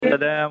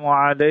السلام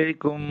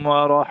عليكم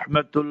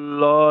ورحمة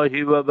الله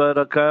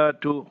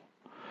وبركاته.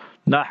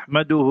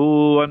 نحمده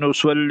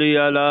ونصلي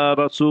على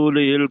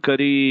رسوله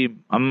الكريم.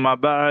 أما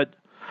بعد،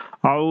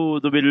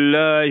 أعوذ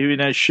بالله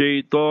من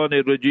الشيطان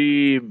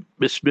الرجيم.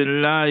 بسم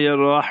الله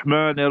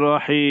الرحمن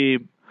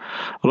الرحيم.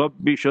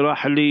 رب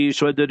اشرح لي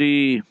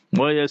صدري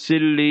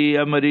ويسر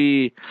لي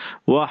أمري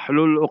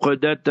واحلل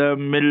عقدة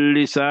من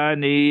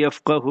لساني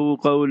يفقه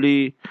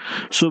قولي.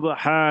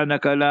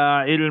 سبحانك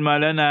لا علم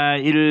لنا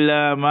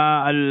إلا ما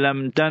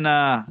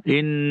علمتنا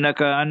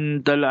إنك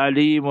أنت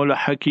العليم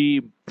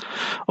الحكيم.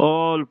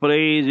 All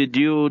praise is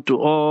due to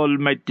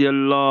Almighty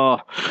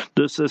Allah,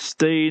 the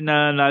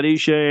sustainer,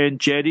 nourisher, and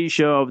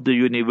cherisher of the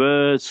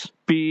universe.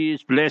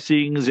 Peace,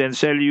 blessings, and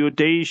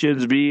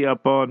salutations be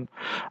upon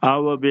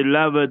our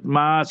beloved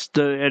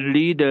Master and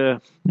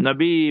Leader,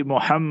 Nabi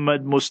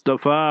Muhammad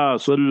Mustafa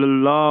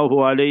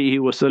sallallahu alayhi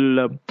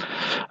wasallam.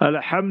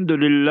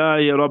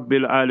 Alhamdulillahi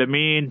Rabbil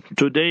Alameen.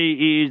 Today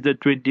is the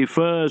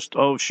 21st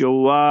of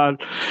Shawwal,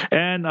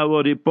 and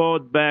our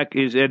report back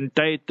is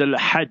entitled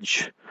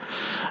Hajj.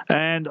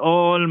 And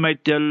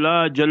Almighty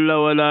Allah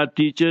Jalla wala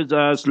teaches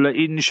us, La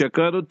in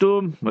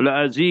shakartum la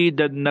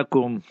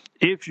azidannakum.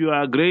 If you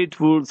are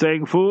grateful,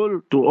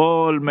 thankful to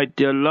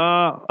Almighty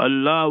Allah,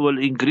 Allah will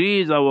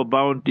increase our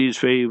bounties,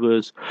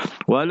 favors.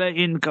 Wala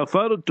in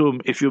kafartum,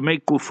 if you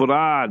make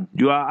kufran,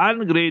 you are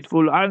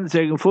ungrateful,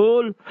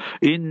 unthankful,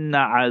 inna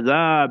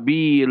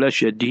azabi la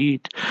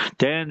shadid.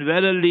 Then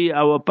verily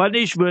our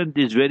punishment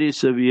is very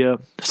severe.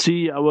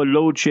 See our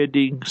load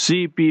shedding,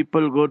 see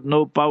people got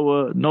no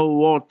power, no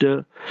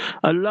water.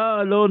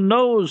 Allah alone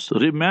knows.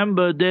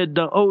 Remember that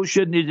the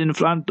ocean is in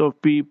front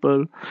of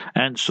people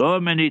and so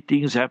many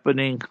things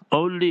happening.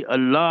 Only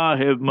Allah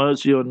have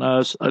mercy on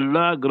us.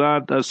 Allah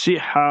grant us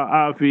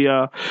siha,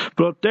 afia.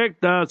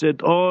 Protect us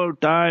at all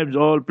times,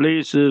 all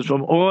places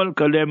from all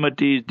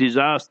calamities,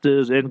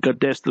 disasters and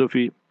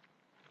catastrophe.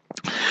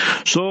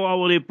 So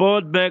our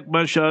report back,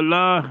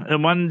 mashallah,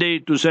 Monday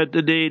to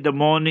Saturday, the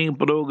morning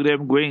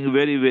program going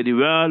very, very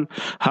well.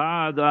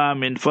 Hada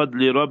min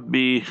fadli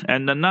Rabbi.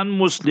 And the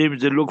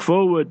non-Muslims, they look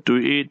forward to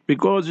it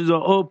because it's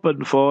an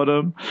open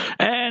forum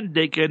and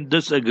they can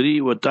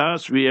disagree with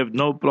us. We have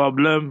no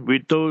problem. We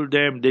told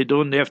them they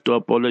don't have to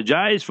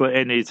apologize for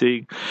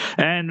anything.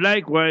 And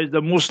likewise,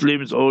 the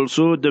Muslims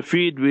also, the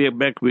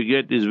feedback we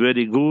get is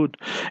very good.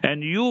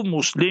 And you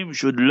Muslims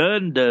should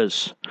learn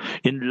this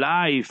in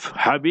life.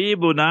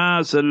 Habibuna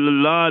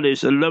sallallahu alayhi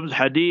wasallam's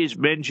hadith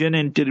mentioned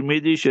in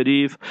Tirmidhi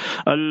Sharif,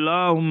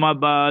 Allahumma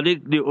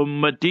barik li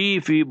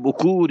ummati fi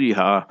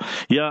bukuriha.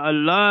 Ya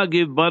Allah,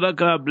 give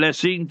barakah,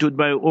 blessing to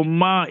my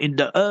ummah in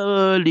the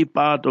early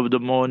part of the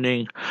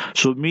morning.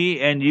 So me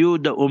and you,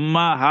 the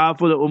ummah,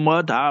 half of the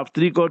ummah, half,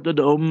 three-quarters of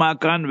the ummah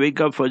can't wake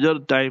up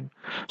Fajr time.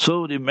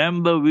 So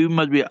remember, we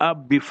must be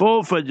up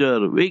before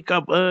Fajr, wake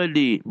up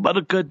early,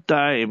 barakat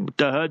time,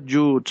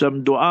 tahajjud,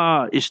 some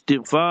dua,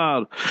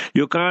 istighfar.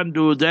 You can't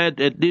do that,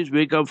 at least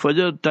wake up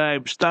Fajr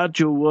time, start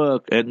your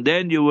work, and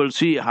then you will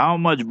see how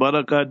much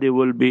barakah there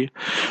will be.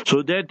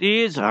 So that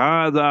is,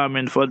 Hadha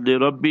min fadli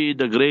Rabbi,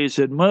 the grace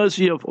and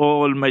mercy of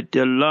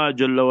Almighty Allah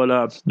Jalla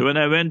wala. When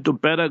I went to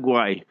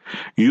Paraguay,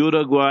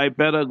 Uruguay,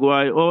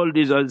 Paraguay, all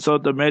these are in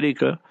South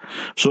America,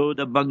 so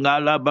the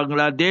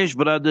Bangladesh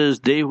brothers,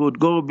 they would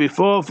go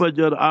before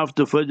Fajr,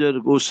 after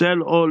Fajr, go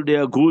sell all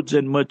their goods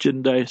and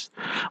merchandise.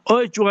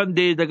 Each one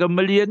day, like a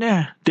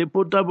millionaire, they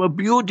put up a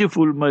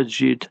beautiful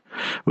masjid.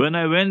 When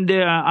I went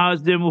there, I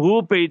asked them,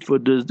 who paid for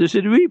this? They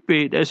said, we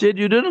paid. I said,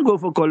 you didn't go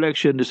for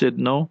collection? They said,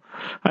 no.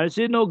 I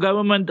said, no,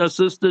 government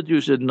assisted. You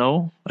said,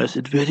 no. I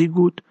said, very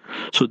good.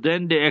 So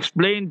then they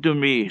explained to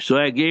me. So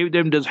I gave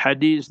them this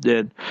hadith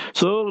then.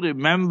 So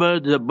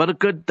remember the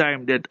barakat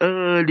time, that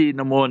early in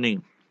the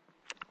morning.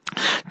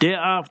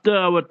 Thereafter,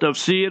 our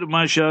tafsir,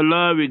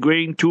 mashallah, we're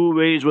going two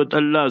ways with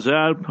Allah's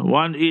help.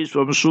 One is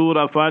from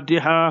Surah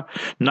Fatiha.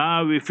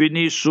 Now we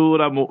finish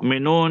Surah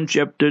Mu'minun,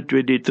 chapter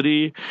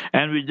 23.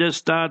 And we just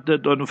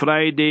started on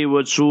Friday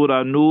with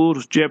Surah Nur,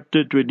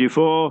 chapter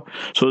 24.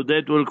 So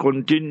that will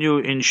continue,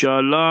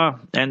 inshallah.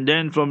 And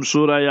then from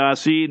Surah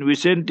Yasin, we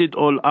sent it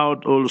all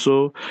out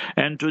also.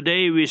 And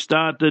today we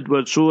started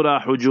with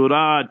Surah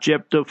Hujurat,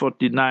 chapter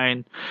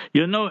 49.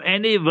 You know,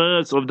 any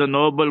verse of the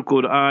noble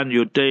Quran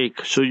you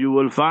take, so you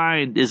will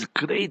find is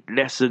great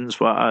lessons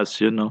for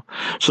us, you know.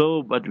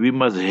 So, but we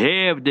must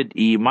have that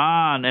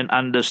iman and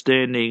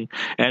understanding,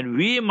 and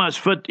we must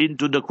fit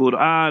into the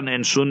Quran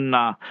and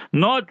Sunnah.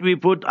 Not we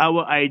put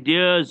our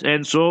ideas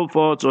and so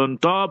forth on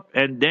top,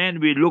 and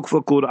then we look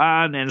for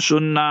Quran and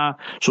Sunnah,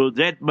 so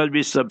that must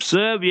be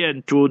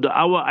subservient to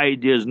our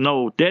ideas.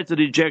 No, that's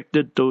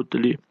rejected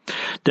totally.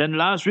 Then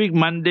last week,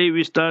 Monday,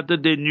 we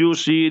started a new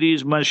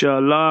series,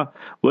 mashallah,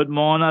 with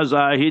Mona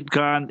Zahid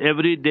Khan,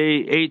 every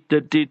day,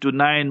 8:30 to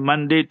 9 9,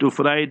 Monday to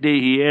Friday,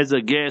 he has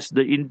a guest,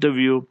 the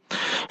interview.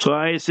 So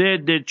I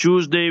said that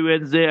Tuesday,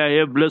 Wednesday, I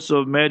have bliss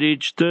of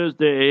marriage.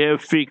 Thursday, I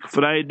have fiqh.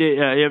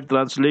 Friday, I have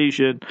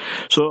translation.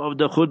 So of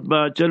the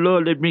khutbah,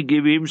 chalo, let me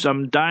give him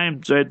some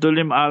time. So I told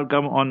him I'll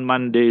come on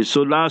Monday.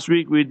 So last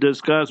week we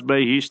discussed by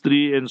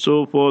history and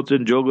so forth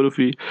and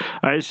geography.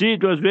 I see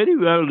it was very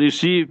well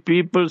received.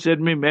 People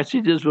sent me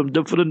messages from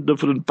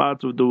different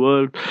parts of the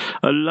world.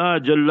 Allah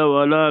Jalla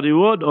wala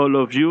reward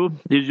all of you.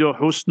 Is your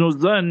husnul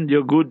zan,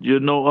 your good,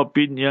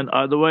 opinion.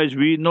 Otherwise,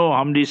 we know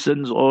how many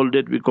sins all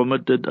that we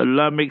committed.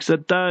 Allah makes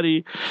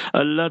sattari.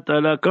 Allah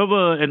Ta'ala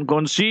cover and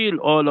conceal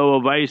all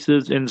our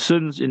vices and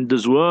sins in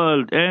this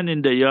world and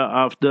in the year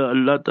after.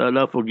 Allah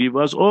Ta'ala forgive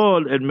us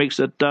all and make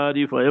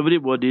sattari for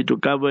everybody to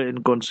cover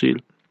and conceal.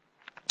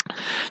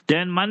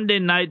 Then Monday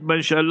night,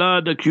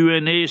 mashallah, the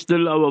Q&A is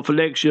still our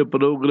flagship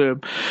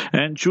program.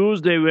 And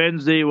Tuesday,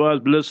 Wednesday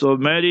was bliss of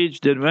marriage.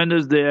 Then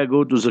Wednesday, I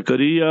go to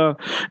Zakaria.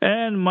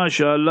 And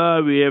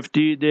mashallah, we have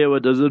tea there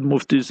with Hazrat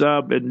Mufti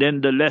Saab. And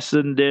then the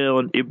lesson there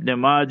on Ibn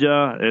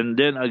Majah. And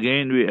then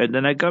again, and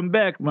then I come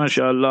back,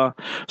 mashallah.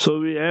 So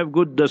we have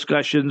good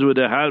discussions with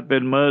the help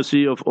and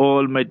mercy of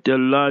Almighty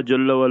Allah,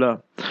 Jalla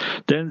wala.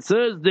 Then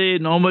Thursday,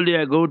 normally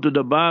I go to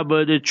the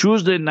barber. The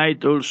Tuesday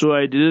night also,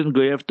 I didn't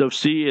go have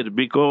tafsir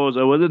because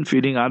I wasn't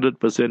feeling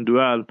 100%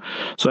 well.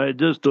 So I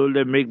just told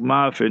them, make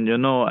maaf,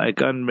 and I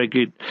can't make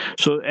it.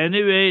 So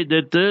anyway,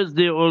 the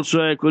Thursday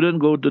also, I couldn't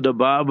go to the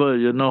barber,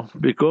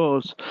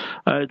 because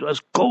it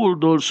was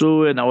cold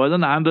also, and I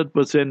wasn't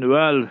 100%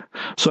 well.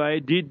 So I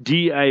did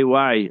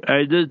DIY.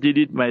 I just did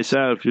it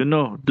myself,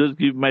 just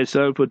give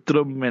myself a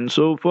trim and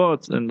so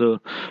forth. And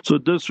so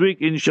this week,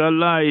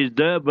 inshallah, is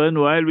Durban.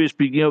 While we're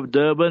speaking of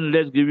Durban,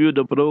 let's give you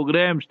the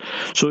programs.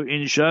 So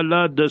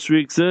inshallah, this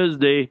week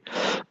Thursday,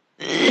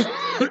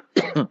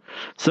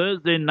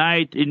 Thursday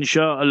night,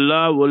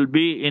 inshallah, will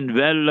be in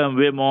Wellam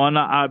where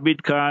Maulana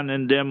Abid Khan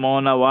and then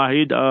Maulana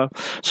Wahid are.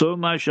 So,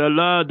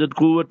 mashallah, the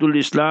Quwwatul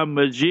Islam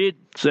Masjid,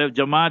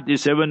 Jamaat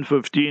is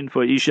 7:15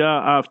 for Isha.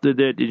 After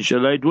that,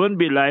 inshallah, it won't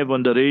be live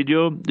on the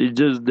radio. It's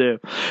just there,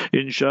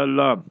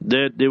 inshallah,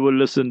 that they will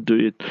listen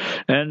to it.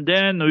 And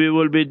then we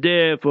will be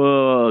there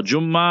for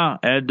Jummah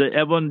at the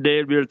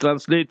Avondale. We'll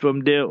translate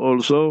from there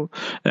also.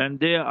 And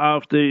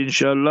thereafter,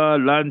 inshallah,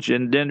 lunch,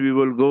 and then we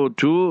will go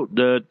to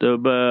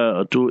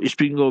to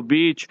Ispingo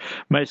Beach,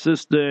 my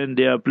sister and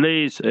their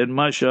place, and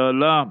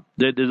mashallah,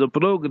 there is a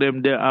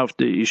program there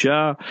after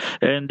Isha,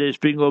 and the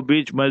Ispingo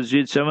Beach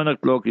Masjid, 7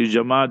 o'clock is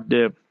Jamaat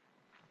there.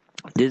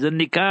 There's a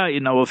nikah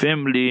in our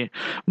family.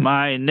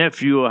 My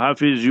nephew,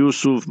 Hafiz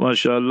Yusuf,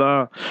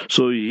 mashallah.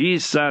 So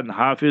his son,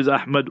 Hafiz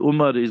Ahmad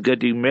Umar, is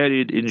getting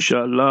married,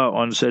 inshallah,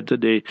 on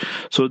Saturday.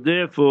 So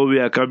therefore, we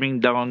are coming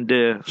down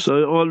there.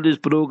 So all these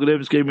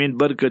programs came in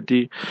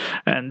Barkati.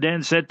 And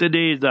then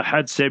Saturday is the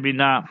Hajj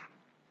seminar.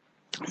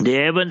 They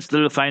haven't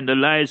still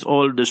finalized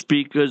all the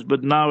speakers,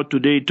 but now,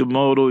 today,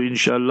 tomorrow,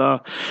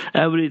 inshallah,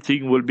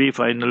 everything will be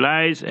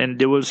finalized and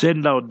they will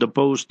send out the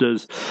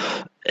posters.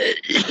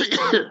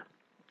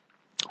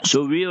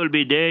 So we will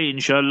be there,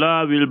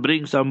 inshallah. We'll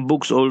bring some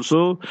books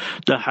also,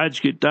 the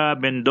Hajj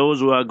Kitab, and those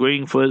who are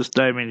going first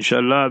time,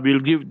 inshallah, we'll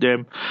give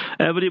them.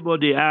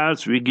 Everybody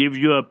else, we give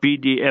you a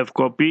PDF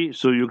copy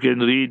so you can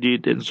read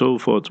it and so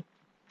forth.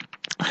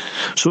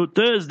 So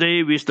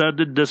Thursday, we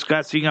started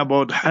discussing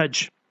about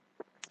Hajj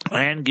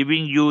and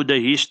giving you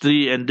the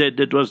history, and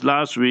that was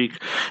last week.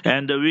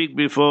 And the week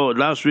before,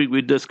 last week,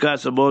 we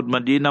discussed about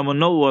Medina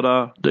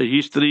Munawwara, the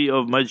history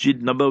of Masjid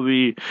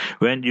Nabawi.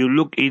 When you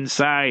look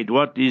inside,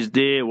 what is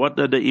there, what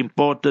are the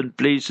important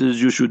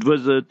places you should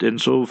visit,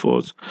 and so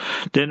forth.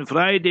 Then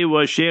Friday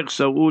was Sheikh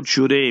Saud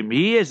Shuraim.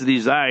 He has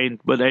resigned,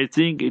 but I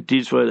think it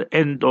is for the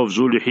end of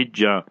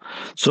Zulhijjah.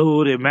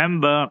 So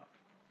remember,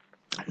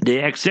 they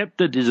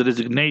accepted his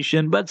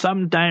resignation, but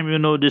sometime,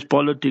 there's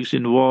politics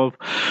involved.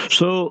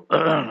 So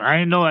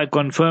I know I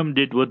confirmed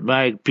it with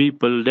my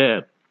people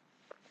there.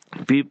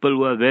 People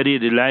were very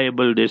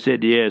reliable. They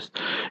said yes.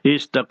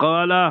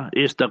 Istaqala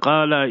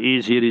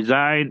is he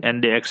resigned,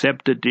 and they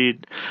accepted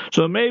it.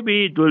 So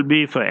maybe it will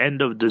be for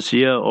end of this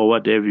year or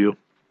what have you.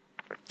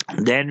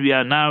 Then we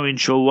are now in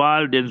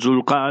Shawwal, then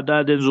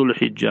Zulqa'dah, then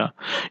Zulhijjah.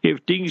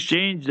 If things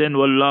change, then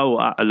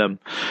Wallahu A'lam.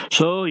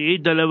 So he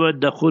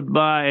delivered the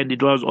khutbah, and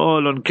it was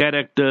all on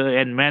character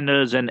and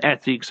manners and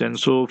ethics and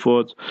so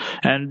forth.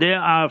 And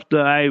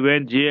thereafter I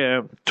went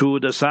here to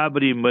the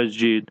Sabri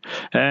Masjid,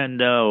 and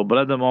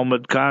Brother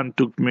Muhammad Khan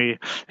took me,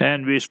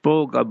 and we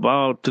spoke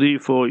about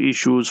 3-4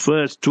 issues.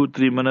 First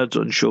 2-3 minutes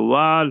on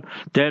Shawwal.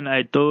 Then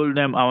I told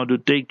them I want to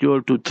take you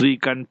all to 3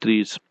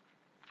 countries.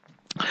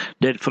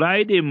 That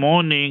Friday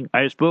morning,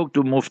 I spoke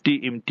to Mufti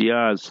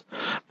Imtiaz.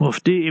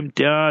 Mufti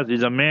Imtiaz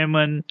is a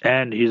Mehman,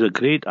 and he's a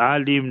great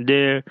alim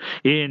there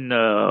in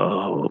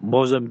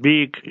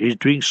Mozambique. He's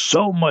doing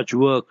so much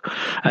work.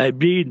 I've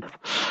been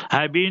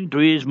to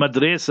his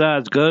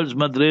madrasa, girls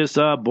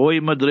madrasa, boy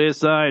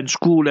madrasa, and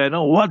school. I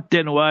know what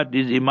and what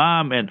is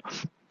Imam, and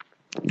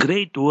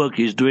great work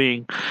he's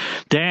doing.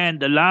 Then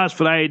the last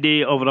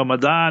Friday of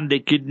Ramadan,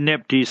 they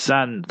kidnapped his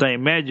son. So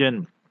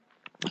imagine,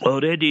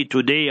 already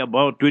today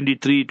about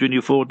 23,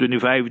 24,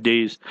 25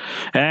 days.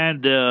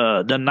 And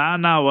the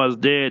Nana was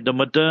there, the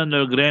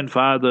maternal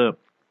grandfather.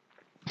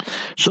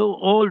 So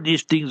all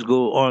these things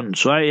go on.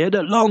 So I had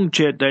a long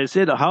chat. I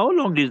said, how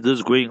long is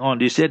this going on?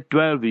 He said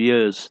 12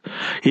 years.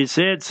 He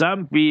said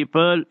some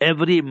people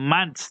every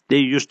month they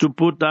used to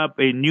put up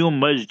a new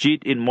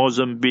masjid in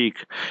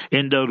Mozambique,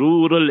 in the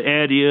rural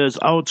areas,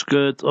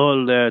 outskirts,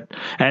 all that.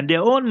 And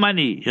their own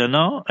money,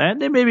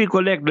 and they maybe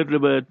collect a little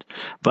bit.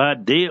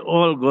 But they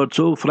all got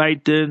so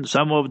frightened.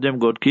 Some of them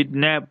got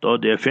kidnapped or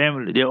their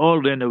family, they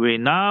all ran away.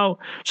 Now,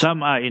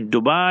 some are in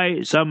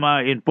Dubai, some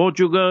are in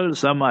Portugal,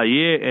 some are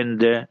here and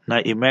there. Now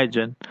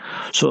imagine.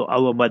 So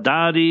our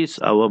madaris,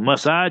 our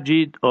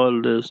masajid,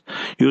 all this.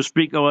 You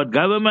speak about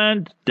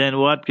government, then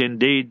what can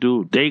they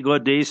do?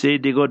 They say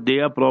they got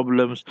their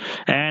problems.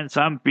 And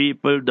some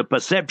people, the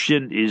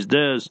perception is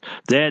this,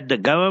 that the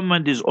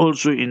government is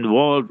also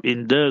involved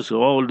in this,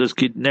 all this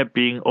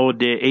kidnapping or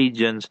their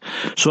agents.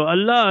 So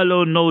Allah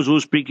alone knows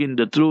who's speaking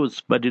the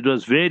truth. But it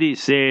was very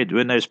sad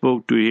when I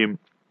spoke to him.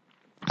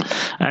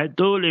 I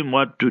told him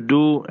what to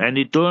do, and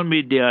he told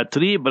me there are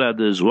three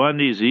brothers.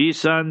 One is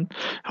his son,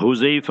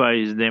 Huzaifa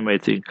is his name, I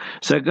think.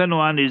 Second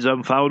one is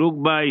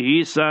Farooq Bhai,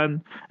 his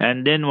son,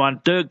 and then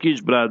one Turkish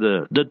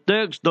brother. The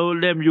Turks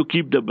told them, you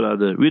keep the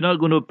brother. We're not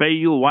going to pay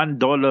you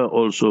 $1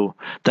 also.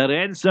 The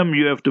ransom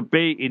you have to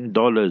pay in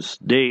dollars,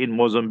 there in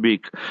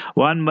Mozambique.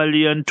 1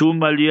 million, 2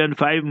 million,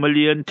 5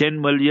 million,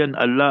 10 million,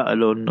 Allah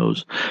alone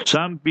knows.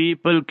 Some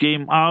people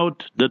came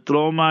out, the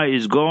trauma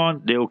is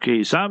gone, they're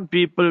okay. Some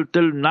people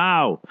till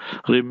now,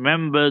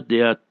 remember, they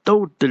are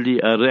totally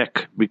a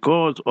wreck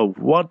because of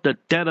what a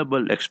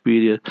terrible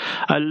experience.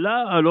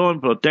 Allah alone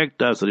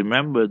protect us.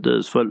 Remember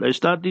this. For I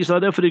start in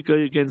South Africa,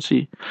 you can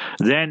see.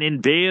 Then in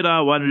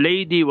Beira, one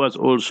lady was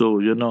also,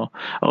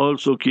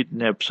 also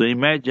kidnapped. So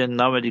imagine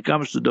now when it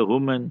comes to the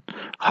woman,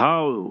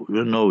 how,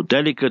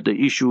 delicate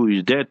the issue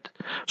is that.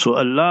 So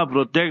Allah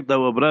protect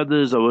our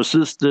brothers, our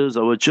sisters,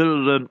 our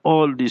children,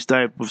 all these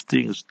type of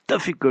things.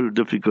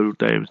 Difficult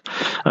times.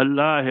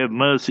 Allah have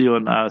mercy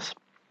on us.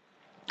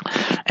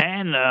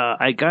 And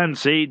I can't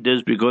say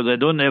this because I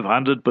don't have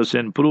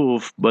 100%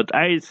 proof, but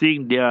I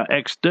think there are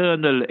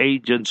external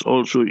agents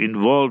also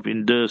involved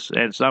in this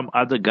and some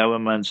other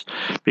governments.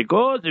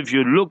 Because if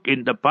you look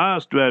in the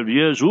past 12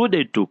 years, who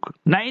they took?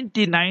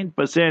 99%,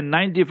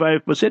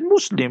 95%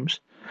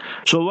 Muslims.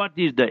 So what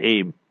is the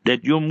aim?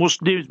 That you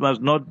Muslims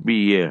must not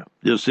be here.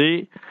 You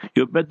see,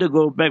 you better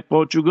go back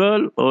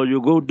Portugal, or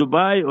you go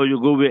Dubai, or you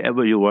go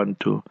wherever you want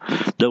to.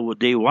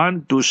 They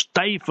want to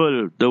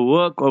stifle the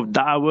work of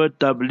Dawah,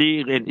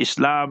 Tabligh, and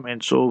Islam,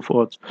 and so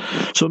forth.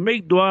 So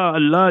make dua,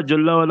 Allah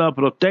Jalla wala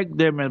protect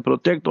them and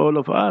protect all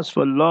of us.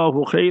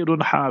 Wallahu khairun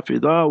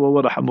hafidha wa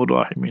huwa arhamur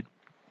rahimin.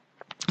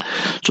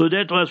 So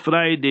that was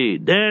Friday.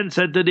 Then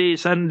Saturday,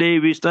 Sunday,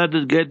 we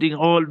started getting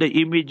all the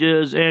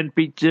images and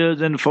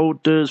pictures and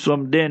photos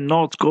from the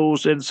North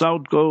Coast and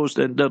South Coast,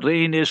 and the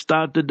rain has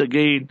started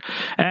again,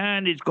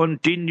 and it's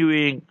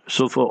continuing.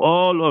 So for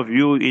all of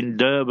you in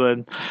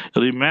Durban,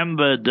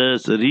 remember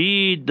this,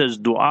 read this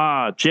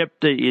dua,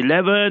 chapter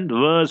 11,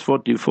 verse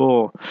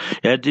 44.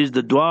 That is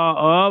the dua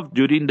of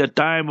during the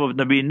time of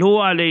Nabi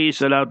Nuh alayhi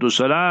salatu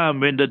salam,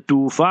 when the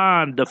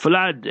tufan, the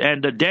flood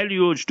and the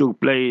deluge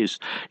took place.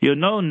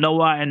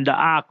 Noah and the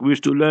ark we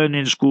used to learn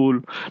in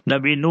school.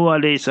 Nabi Nuh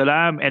alayhi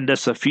salam and the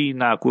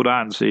Safina,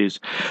 Quran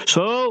says.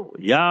 So,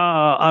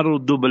 Ya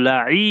ardu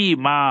bla'i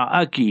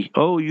ma'aki.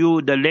 Oh,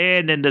 you, the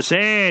land and the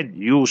sand,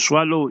 you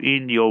swallow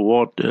in your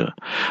water.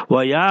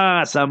 Wa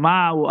ya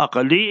sama'u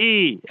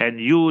aqli'i. And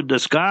you, the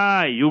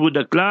sky, you,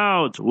 the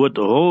clouds, would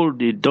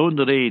hold it. Don't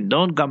rain,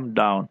 don't come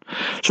down.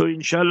 So,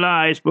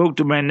 inshallah, I spoke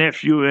to my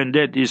nephew and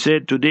that he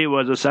said today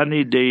was a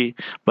sunny day,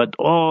 but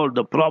all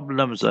the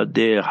problems are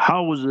there.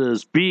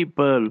 Houses,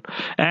 people,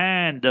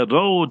 and the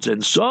roads,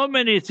 and so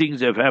many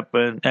things have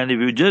happened. And if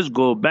you just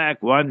go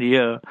back 1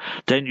 year,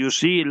 then you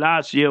see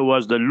last year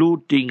was the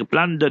looting,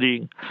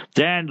 plundering.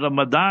 Then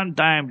Ramadan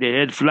time they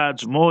had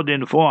floods, more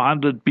than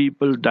 400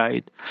 people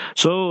died.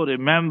 So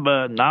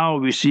remember, now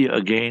we see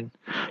again.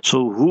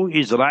 So who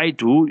is right,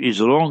 who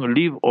is wrong,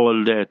 leave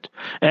all that.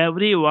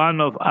 Every one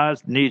of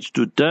us needs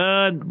to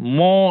turn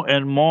more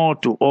and more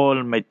to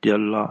Almighty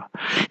Allah.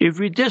 If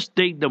we just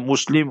take the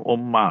Muslim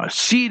Ummah,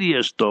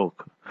 serious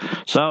talk,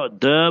 so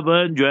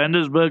Durban,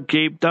 Johannesburg,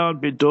 Cape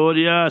Town,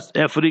 Pretoria,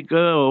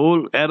 Africa,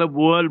 whole Arab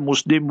world,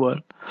 Muslim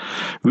world.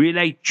 We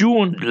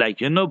tune,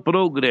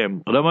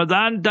 program.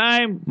 Ramadan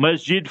time,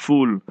 masjid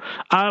full.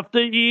 After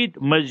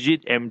Eid,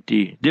 masjid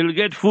empty. They'll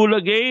get full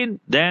again,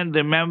 then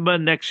remember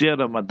next year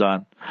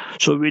Ramadan.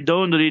 So we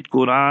don't read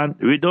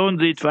Quran, we don't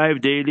read 5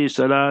 daily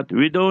salat,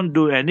 we don't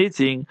do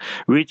anything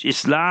which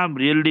Islam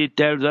really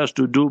tells us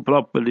to do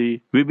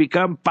properly. We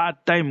become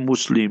part-time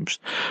Muslims.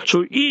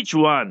 So each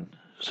one,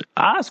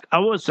 ask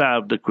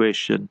ourselves the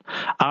question,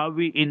 are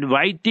we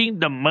inviting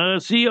the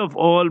mercy of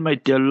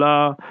Almighty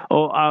Allah,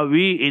 or are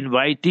we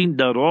inviting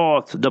the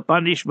wrath, the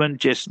punishment,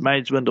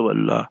 chastisement of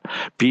Allah?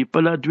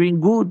 People are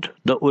doing good.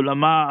 The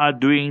ulama are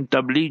doing,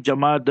 Tabligh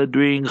Jamaat are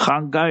doing,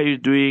 Khanqa is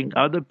doing,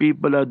 other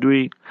people are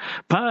doing.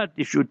 But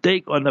if you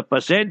take on a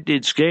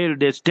percentage scale,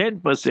 there's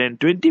 10%,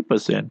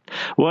 20%.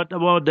 What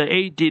about the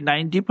 80,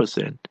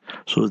 90%?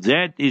 So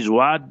that is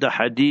what the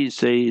hadith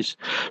says.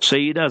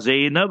 Sayyida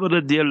Zainab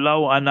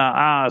radiallahu anha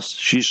asked,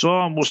 she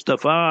saw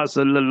Mustafa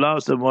sallallahu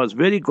alaihi wasallam was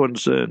very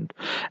concerned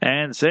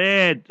and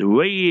said,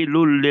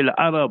 Waylul lil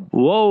Arab,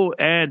 woe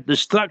and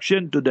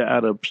destruction to the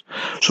Arabs.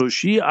 So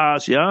she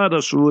asked, Ya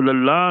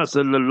Rasulullah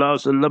sallallahu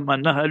alaihi wasallam,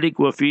 anahalik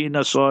wa fina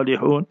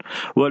salihun,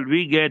 will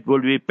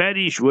we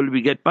perish, will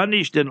we get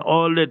punished and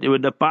all that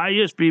when the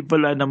pious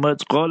people are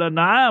amongst? Qala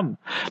na'am.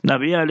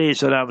 Nabi alayhi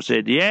salam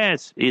said,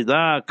 yes,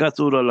 idha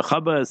kathur al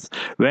khabas,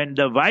 when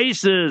the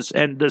vices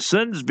and the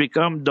sins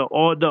become the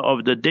order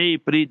of the day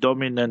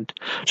predominant.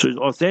 So it's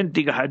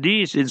authentic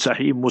hadith in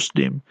Sahih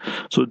Muslim.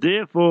 So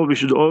therefore we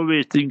should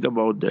always think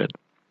about that.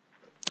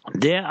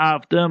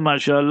 Thereafter,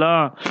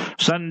 mashallah,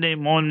 Sunday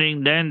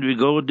morning, then we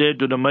go there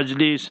to the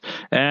majlis,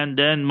 and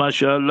then,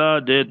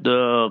 mashallah, that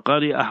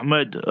Qari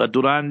Ahmad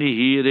Durani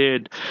he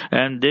read,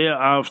 and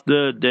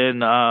thereafter,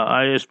 then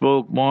I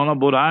spoke, Maulana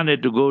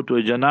Burhane to go to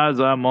a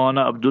janaza,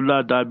 Maulana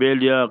Abdullah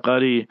Dabelia,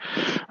 Qari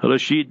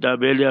Rashid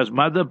Dabelia's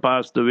mother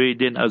passed away,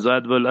 then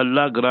Azad wal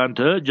Allah grant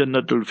her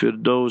Jannatul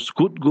Firdaus,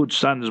 good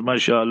sons,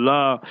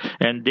 mashallah,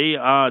 and they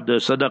are the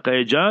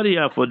Sadaqah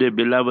Jariyah for their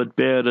beloved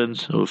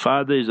parents. Her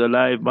father is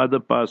alive, mother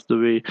passed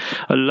away.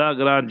 Allah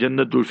grant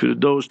Jannatul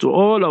Firdaus to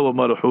all our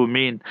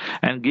marhumeen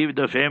and give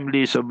the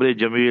family Sabr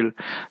Jameel.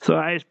 So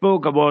I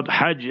spoke about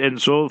Hajj and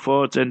so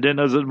forth, and then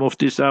Hazrat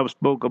Mufti Sahib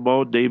spoke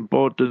about the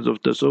importance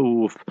of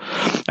Tasawwuf.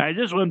 I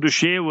just want to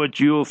share with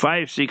you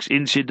 5-6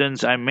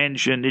 incidents I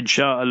mentioned.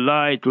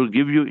 Inshallah, it will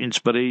give you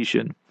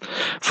inspiration.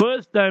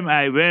 First time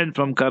I went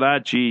from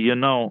Karachi, to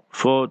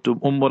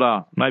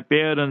Umrah. My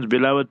parents,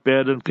 beloved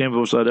parents, came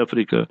from South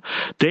Africa.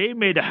 They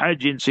made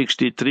Hajj in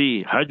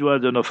 63. Hajj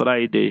was on a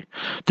Friday.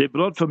 They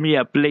brought for me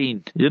a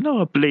plane,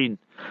 a plane.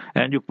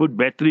 And you put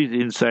batteries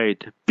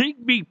inside. Big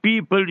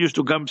people used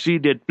to come see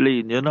that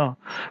plane,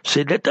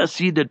 Say, let us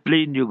see that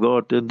plane you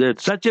got. And that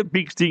such a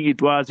big thing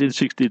it was in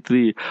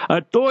 63.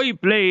 A toy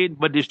plane,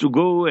 but used to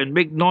go and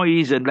make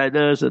noise and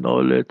ladders and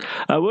all that.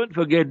 I won't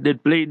forget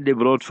that plane they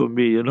brought for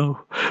me,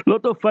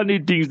 Lot of funny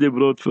things they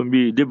brought for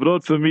me. They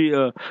brought for me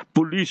a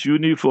police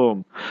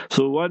uniform.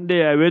 So one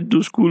day I went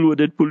to school with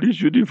that police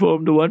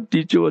uniform. The one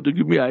teacher wanted to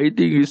give me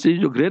hiding. He says,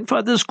 your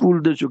grandfather's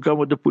school that you come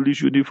with the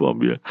police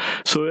uniform here.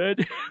 So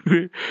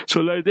anyway,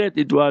 so like that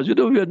it was.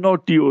 We are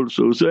naughty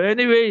also. So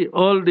anyway,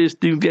 all these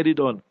things carried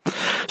on.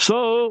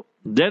 So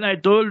then I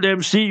told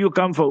them, see, you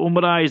come for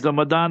Umrah, it's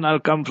Ramadan, I'll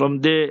come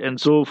from there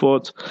and so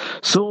forth.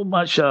 So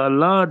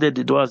mashallah that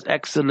it was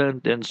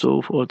excellent and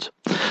so forth.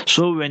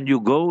 So when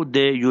you go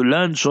there, you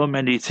learn so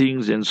many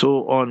things and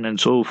so on and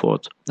so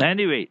forth.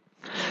 Anyway,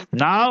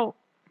 now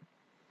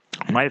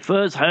my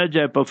first Hajj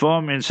I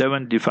performed in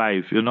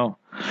 75,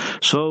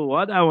 So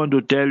what I want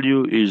to tell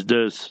you is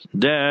this,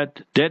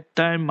 that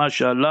time,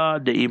 mashallah,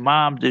 the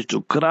imams used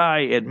to cry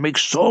and make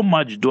so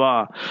much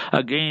dua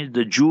against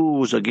the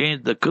Jews,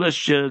 against the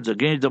Christians,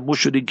 against the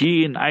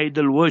mushrikeen,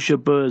 idol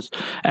worshippers,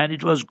 and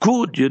it was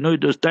good,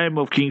 it was time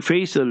of King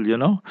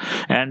Faisal,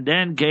 and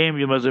then came,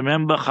 you must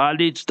remember,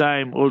 Khalid's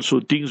time,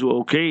 also things were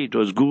okay, it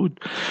was good.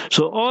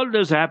 So all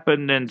this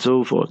happened and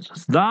so forth.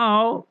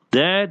 Now,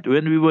 that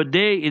when we were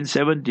there in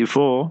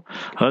 74,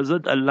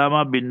 Hazrat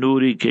Allama bin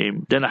Nuri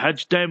came. Then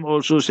Hajj time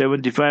also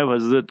 75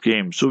 Hazrat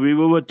came. So we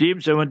were with team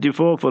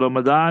 74 for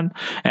Ramadan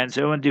and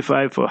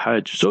 75 for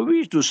Hajj. So we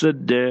used to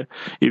sit there.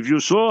 If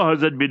you saw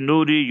Hazrat bin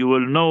Nuri, you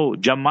will know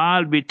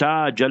Jamal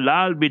Bita,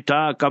 Jalal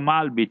Bita,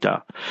 Kamal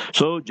Bita.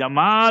 So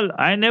Jamal,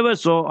 I never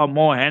saw a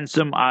more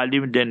handsome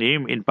alim than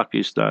him in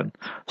Pakistan.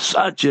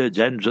 Such a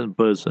handsome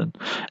person.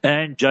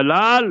 And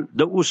Jalal,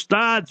 the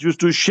ustads used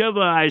to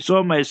shiver. I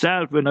saw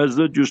myself when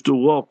Hazrat used to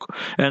walk.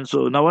 And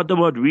so now what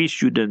about we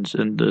students?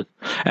 And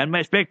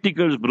my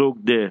spectacles broke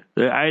there.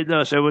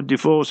 Either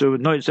 75.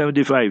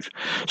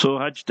 So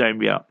Hajj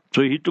time, yeah.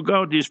 So he took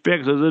out his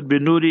specs. Hazrat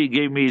bin Nuri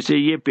gave me, he said,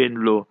 ye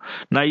pen lo.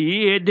 Now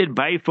he had that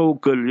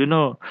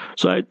bifocal,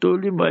 So I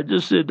told him, I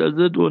just said,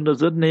 Hazrat wo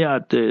nazar nahi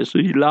aate. So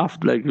he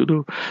laughed like,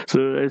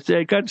 So I said,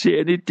 I can't say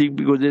anything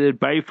because it's a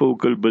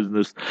bifocal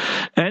business.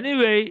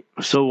 Anyway,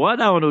 so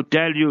what I want to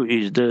tell you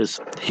is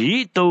this.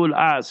 He told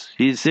us,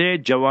 he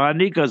said,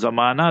 Jawani ka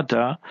zamana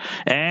tha,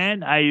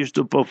 and I used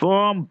to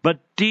perform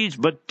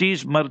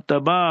 32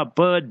 martaba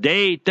per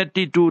day,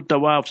 32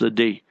 tawafs a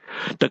day.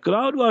 The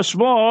crowd was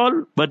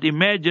small, but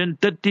imagine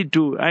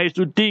 32. I used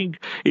to think,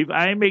 if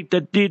I make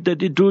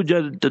 32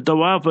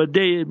 tawaf a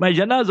day, my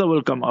janaza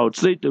will come out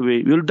straight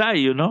away. We'll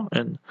die,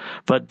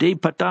 But they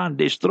Patan,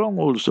 they strong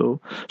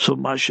also. So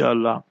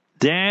mashallah.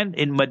 Then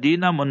in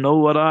Medina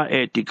Munawwara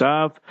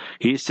Etikaf,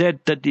 he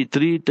said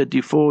 33,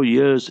 34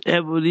 years.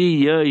 Every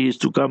year he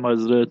used to come,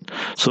 Hazrat.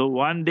 So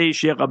one day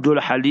Sheikh Abdul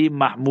Halim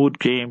Mahmood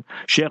came,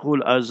 Sheikh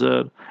ul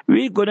Azhar.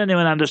 We couldn't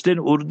even understand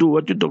Urdu.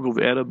 What you talk of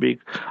Arabic?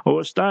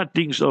 Our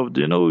startings of,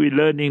 we're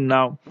learning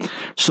now.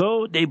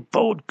 So they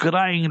both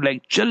crying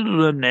like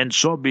children and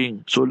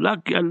sobbing. So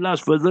lucky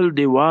Allah's fazl,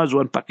 there was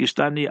one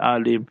Pakistani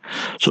alim.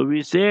 So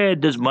we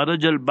said this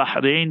Maraj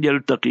al-Bahrain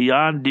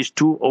al-Taqiyan, these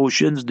two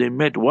oceans, they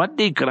met. What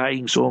they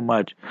crying so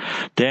much?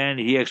 Then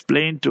he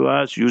explained to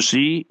us, you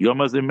see, you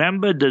must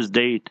remember this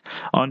date.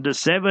 On the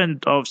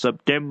 7th of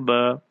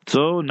September,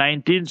 so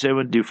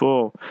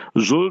 1974,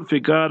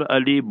 Zulfikar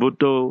Ali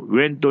Bhutto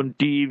went on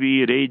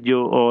TV,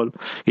 radio, all.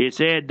 He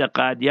said the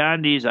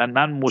Qadianis are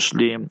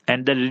non-Muslim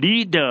and the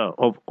leader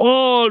of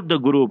all the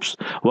groups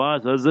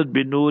was Hazrat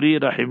bin Nuri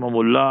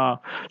rahimahullah.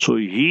 So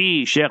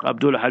he, Sheikh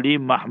Abdul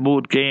Halim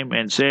Mahmood, came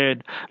and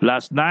said,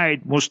 last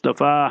night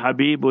Mustafa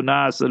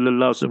Habibuna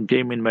sallallahu alaihi wasallam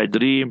came in my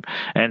dream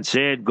and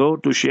said, go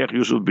to Sheikh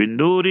Yusuf bin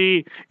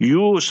Nuri,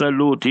 you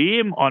salute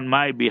him on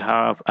my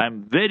behalf.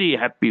 I'm very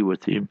happy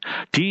with him.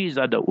 These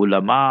are the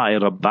ulama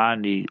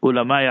Rabbani,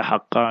 ulama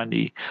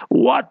Haqqani.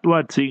 What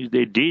things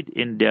they did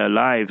in their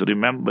life,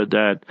 remember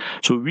that.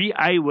 So we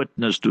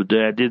eyewitness to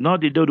that. It's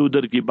not idhar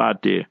udhar ki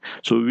baate.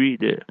 So we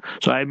there.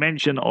 So I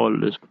mentioned all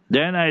this.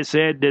 Then I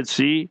said that,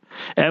 see,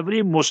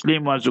 every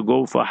Muslim wants to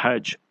go for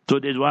Hajj. So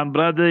there's one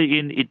brother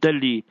in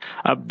Italy,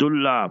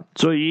 Abdullah.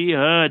 So he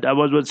heard I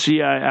was with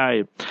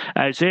CII.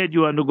 I said,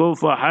 you want to go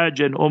for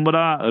Hajj and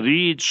Umrah,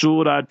 read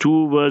Surah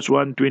 2 verse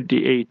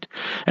 128.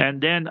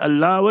 And then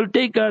Allah will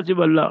take us if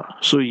Allah.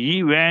 So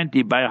he went,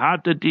 he by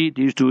hearted it,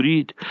 he used to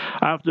read.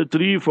 After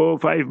 3, 4,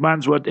 5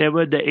 months,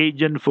 whatever, the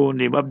agent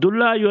phoned him.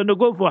 Abdullah, you want to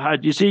go for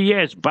Hajj? He said,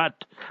 yes,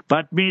 but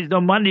means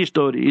the money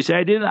story. He said,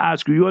 I didn't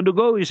ask you. You want to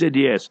go? He said,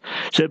 yes.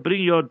 He said,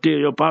 bring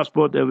your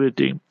passport,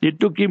 everything. It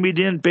took him, he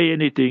didn't pay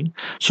anything.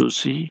 So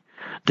see,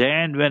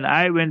 then when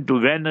I went to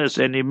Venice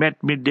and he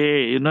met me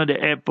there, the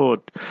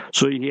airport,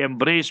 so he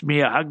embraced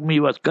me, hugged me,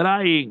 was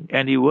crying,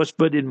 and he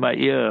whispered in my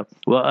ear,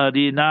 Wa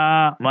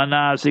arina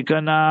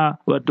manasikana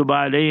wa tub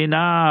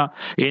alayna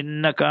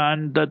innaka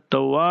anta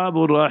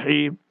tawwabur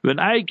rahim. When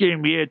I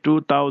came here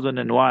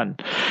 2001,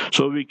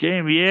 so we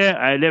came here,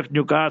 I left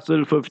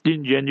Newcastle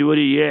 15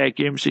 January here, I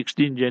came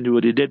 16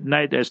 January. That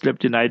night I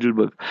slept in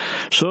Heidelberg.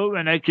 So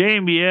when I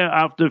came here,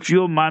 after a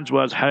few months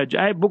was Hajj,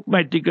 I booked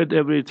my ticket,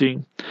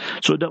 everything.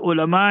 So the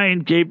ulama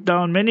in Cape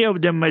Town, many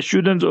of them, my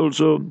students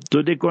also,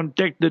 so they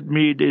contacted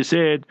me, they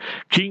said,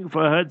 King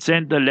Fahad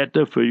sent a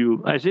letter for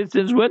you. I said,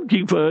 since when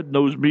King Fahad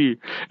knows me?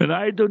 And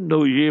I don't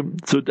know him.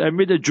 So I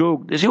made a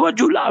joke. They said, what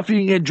you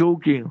laughing and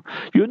joking?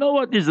 You know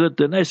what is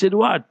written? I said,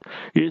 what?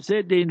 He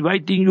said, they're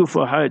inviting you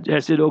for Hajj. I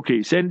said,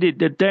 okay, send it.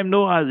 That time,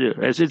 no other.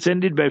 I said,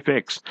 send it by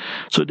fax.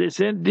 So they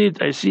sent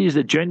it. I see it's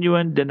a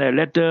genuine. Then a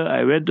letter.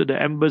 I went to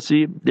the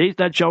embassy. They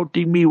start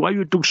shouting me, why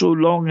you took so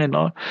long and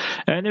all.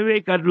 Anyway,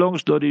 cut long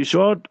story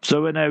short.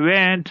 So when I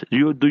went,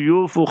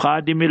 Duyufu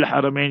Khadimil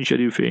Haramain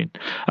Sharifain.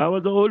 I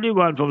was the only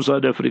one from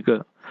South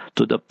Africa.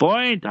 To the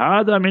point,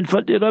 Hada min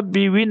Fati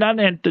Rabbi, we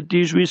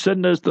non-entities, we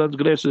sinners,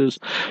 transgressors.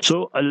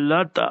 So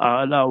Allah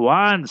Ta'ala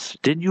wants,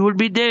 then you will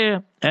be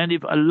there. And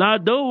if Allah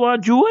don't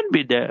want, you won't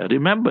be there.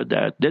 Remember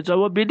that. That's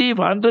our belief,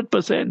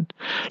 100%.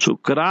 So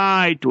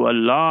cry to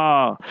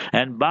Allah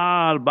and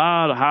bar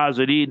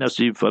hazri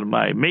nasib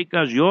farmai. Make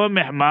us your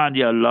mehman,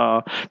 Ya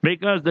Allah.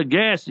 Make us the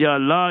guest, Ya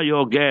Allah,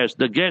 your guest.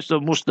 The guest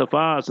of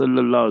Mustafa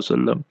sallallahu alaihi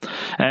wasallam.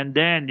 And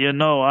then,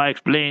 I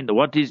explained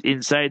what is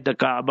inside the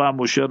Kaaba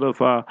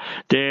Musharrafa.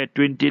 There,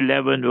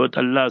 2011, with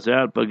Allah's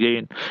help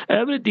again.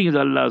 Everything is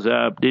Allah's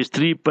help. There's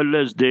 3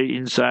 pillars there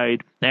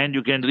inside. And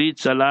you can read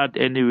Salat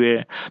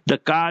anywhere. The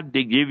card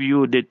they give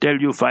you, they tell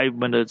you 5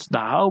 minutes.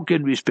 Now, how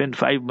can we spend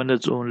 5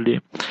 minutes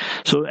only?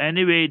 So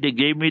anyway, they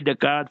gave me the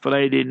card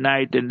Friday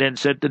night, and then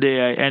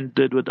Saturday I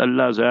entered with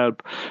Allah's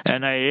help.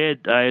 And I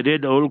read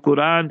the whole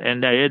Quran,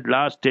 and I read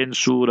last 10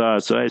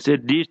 surahs. So I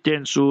said, these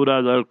 10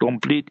 surahs are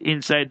complete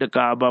inside the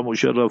Kaaba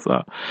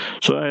Musharrafa.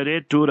 So I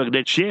read 2.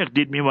 That Sheikh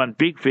did me one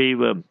big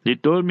favor. He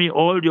told me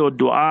all your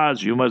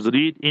du'as you must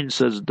read in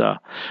sajda,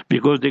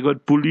 because they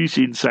got police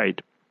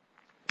inside.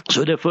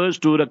 So the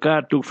first 2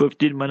 rakat took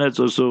 15 minutes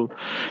or so.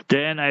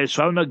 Then I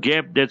found a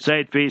gap that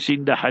side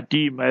facing the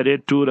Hatim. I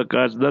read 2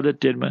 rakats, another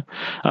 10 minutes.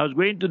 I was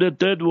going to the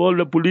third wall,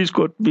 the police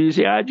caught me. He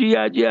said, Haji.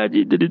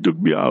 Then he took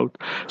me out.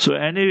 So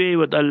anyway,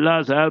 with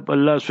Allah's help,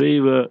 Allah's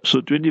favor,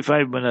 so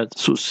 25 minutes.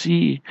 So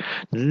see,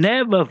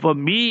 never for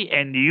me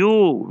and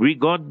you, we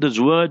got this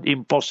word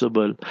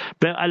impossible.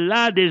 But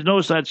Allah, there's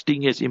no such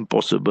thing as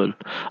impossible.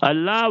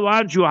 Allah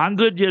wants you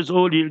 100 years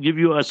old, He'll give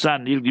you a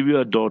son, He'll give you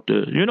a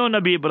daughter. You know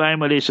Nabi Ibrahim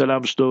alayhi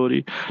salam story.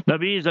 story,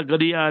 Nabi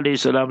Zakaria alayhi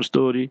salam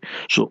story.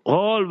 So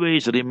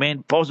always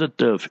remain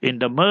positive in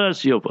the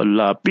mercy of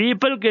Allah.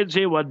 People can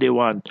say what they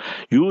want.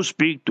 You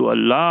speak to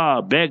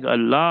Allah, beg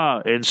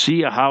Allah, and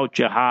see how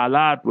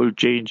halat will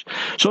change.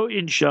 So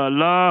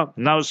inshallah,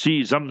 now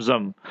see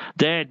Zamzam.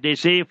 That they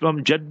say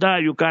from Jeddah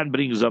you can't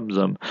bring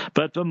Zamzam,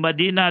 but from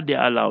Medina they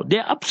allow.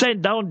 They're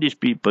upside down, these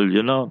people,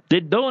 They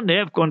don't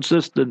have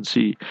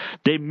consistency.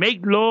 They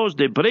make laws,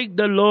 they break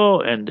the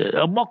law, and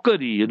a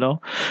mockery,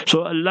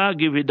 So Allah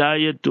give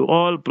hidayat to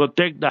all,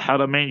 protect the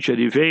Haramain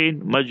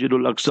Sharifain,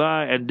 Masjidul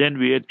Aqsa, and then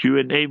we had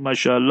Q&A,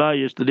 mashallah,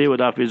 yesterday with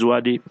Hafiz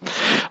Wadi.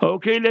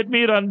 Okay, let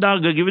me run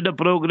down, give you the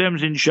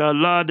programs,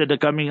 inshallah, that are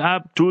coming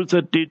up,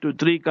 2:30 to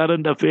 3,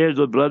 current affairs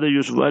of Brother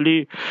Yusuf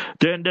Ali.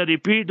 Then the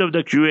repeat of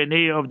the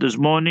Q&A of this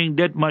morning,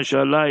 that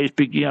mashallah is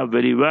picking up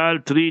very well,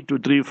 3 to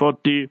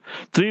 3:40,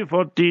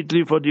 3:40,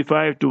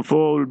 3:45 to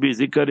 4 will be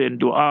zikr and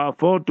dua,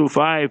 4 to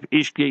 5,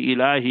 ishq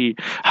ilahi,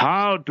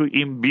 how to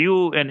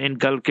imbue and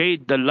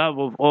inculcate the love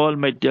of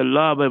Almighty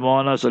Allah by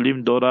Maulana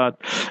Salim Dorat,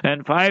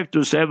 and 5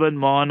 to 7,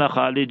 Maulana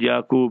Khalid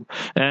Yaqub,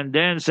 and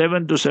then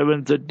 7 to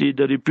 7:30,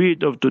 the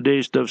repeat of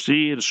today's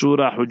tafsir,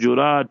 Surah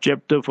Hujurat,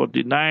 chapter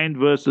 49,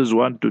 verses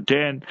 1 to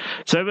 10,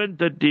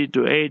 7:30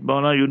 to 8,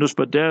 Maulana Yunus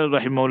Patel,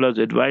 Rahimullah's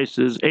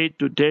advices, 8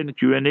 to 10,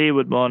 Q&A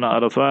with Maulana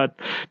Arafat,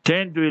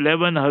 10 to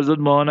 11, Hazrat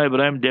Maulana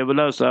Ibrahim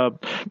Devla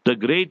Sahab, the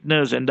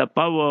greatness and the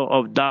power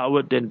of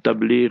Da'wat and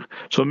Tabligh.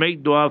 So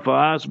make dua for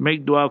us,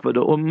 make dua for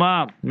the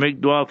Ummah,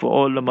 make dua for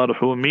all the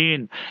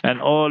marhumeen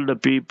and all the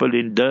people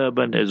in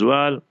Durban as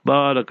well.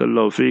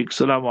 Barakallahu feek.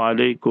 Assalamu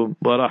alaikum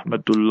wa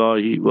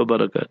rahmatullahi wa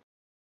barakatuh.